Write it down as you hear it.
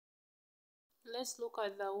let's look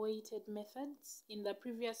at the weighted methods. In the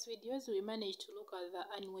previous videos, we managed to look at the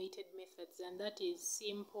unweighted methods, and that is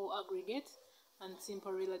simple aggregate and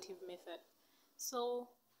simple relative method. So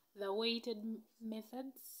the weighted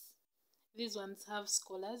methods, these ones have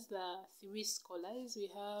scholars, the three scholars. We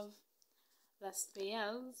have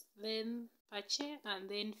Laspeyres, then Pache, and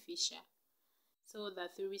then Fisher. So the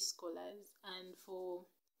three scholars. And for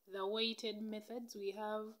the weighted methods, we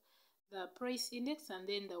have the price index and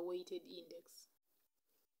then the weighted index.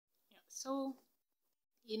 So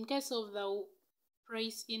in case of the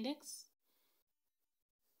price index,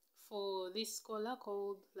 for this scholar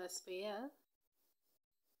called Laspeyres,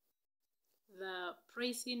 the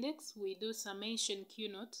price index, we do summation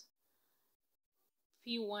Q naught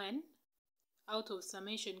P1 out of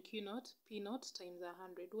summation Q naught P naught times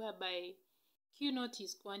 100, whereby Q naught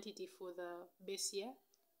is quantity for the base year,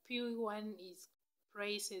 P1 is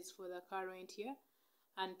prices for the current year,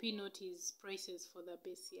 and P naught is prices for the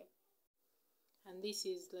base year. And this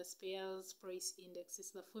is Laspeyres price index.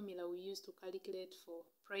 It's the formula we use to calculate for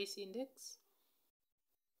price index.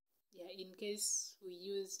 In case we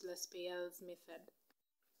use Laspeyres method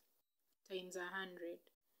times 100.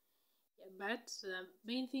 But the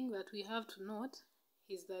main thing that we have to note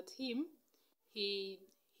is that he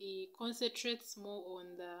concentrates more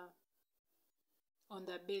on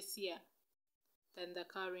the base year than the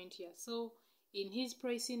current year. So in his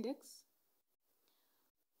price index,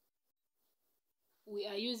 we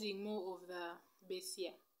are using more of the base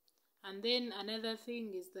year. And then another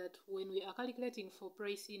thing is that when we are calculating for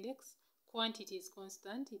price index, quantity is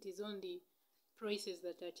constant. It is only prices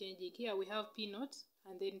that are changing. Here we have P naught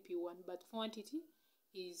and then P1, but quantity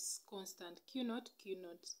is constant, Q naught, Q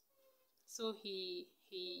naught. So he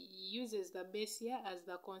uses the base year as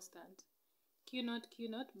the constant, Q naught,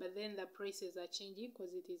 but then the prices are changing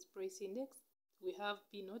because it is price index. We have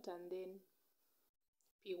P naught and then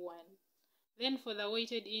P1. Then for the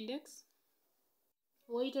weighted index,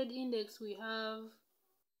 we have,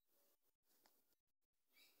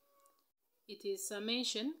 it is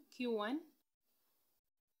summation Q1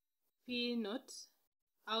 P naught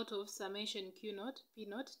out of summation Q naught P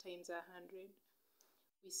naught times 100.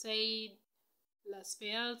 We say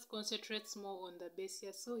Laspeyres concentrates more on the base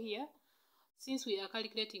year. So here, since we are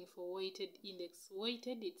calculating for weighted index,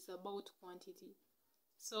 weighted, it's about quantity.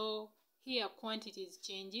 So here quantity is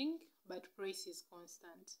changing, but price is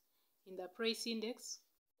constant. In the price index,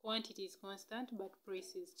 quantity is constant, but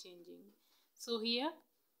price is changing. So here,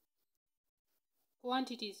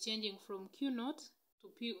 quantity is changing from Q naught to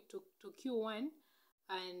Q1,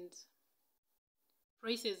 and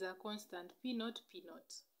prices are constant, P naught,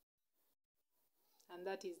 and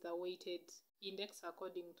that is the weighted index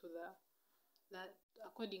according to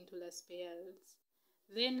Laspeyres.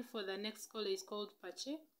 Then for the next scholar is called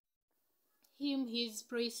Pache. His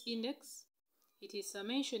price index, it is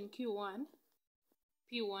summation Q1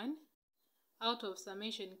 P1 out of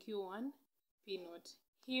summation Q1 P naught.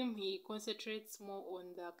 He concentrates more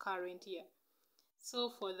on the current year. So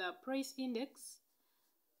for the price index,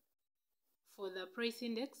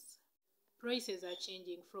 prices are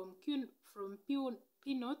changing from P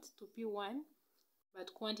naught to P1,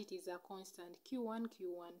 but quantities are constant, Q1.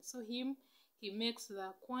 So he makes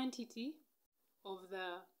the quantity of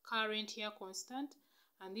the current year constant,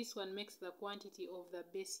 and this one makes the quantity of the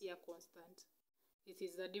base year constant. It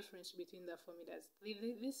is the difference between the formulas.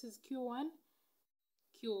 This is Q1,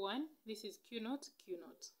 this is Q naught.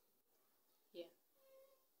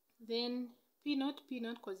 Then P naught,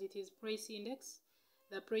 because it is price index,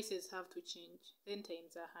 the prices have to change, then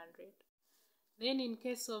times 100. Then in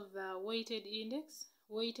case of the weighted index,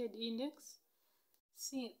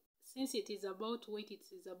 since it is about weight, it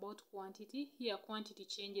is about quantity. Here quantity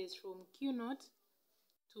changes from Q naught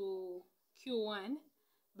to Q1,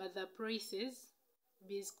 but the prices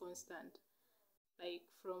is constant, like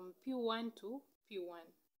from P1 to P1.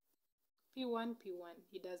 P1,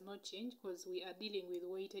 it does not change because we are dealing with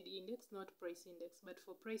weighted index, not price index. But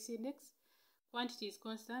for price index, quantity is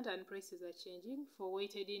constant and prices are changing. For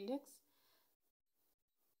weighted index,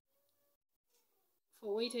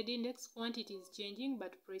 quantity is changing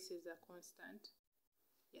but prices are constant.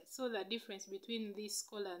 So the difference between this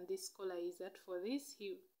scholar and this scholar is that for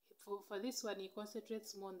this one he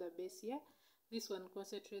concentrates more on the base year, this one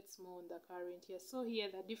concentrates more on the current year. So here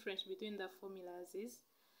the difference between the formulas is,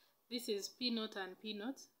 this is P naught and P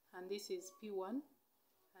naught, and this is P1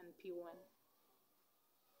 and P1.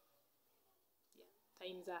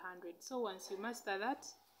 Times 100. So once you master that,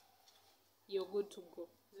 you're good to go.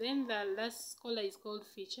 Then the last scholar is called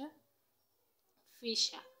Fisher.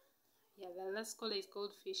 The last scholar is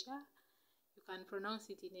called Fisher. You can pronounce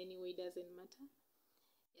it in any way, doesn't matter.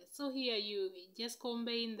 Yeah, so here you just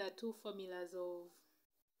combine the two formulas of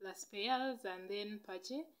Laspeyres and then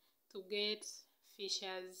Pache to get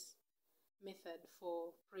Fisher's method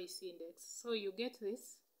for price index. So you get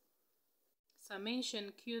this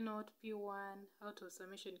summation Q0 P1 out of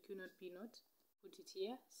summation Q0 P0, put it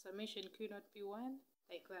here, summation Q0 P1,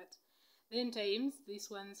 like that. Then times this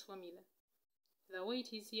one's formula. The weight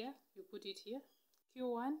is here, you put it here,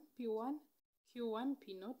 Q1 P1 Q1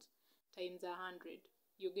 P0 times 100.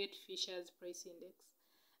 You get Fisher's price index.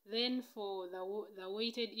 Then for the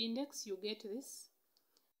weighted index, you get this.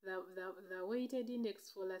 The weighted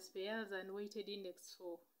index for Laspeyres and weighted index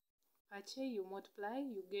for Pache, you multiply,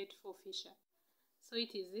 you get for Fisher. So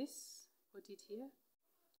it is this, put it here,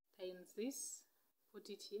 times this, put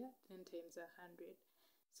it here, then times 100.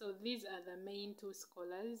 So these are the main two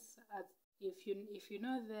scholars. If you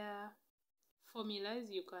know their formulas,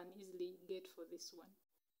 you can easily get for this one.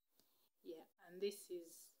 Yeah, and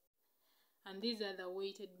these are the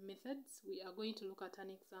weighted methods. We are going to look at an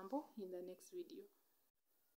example in the next video.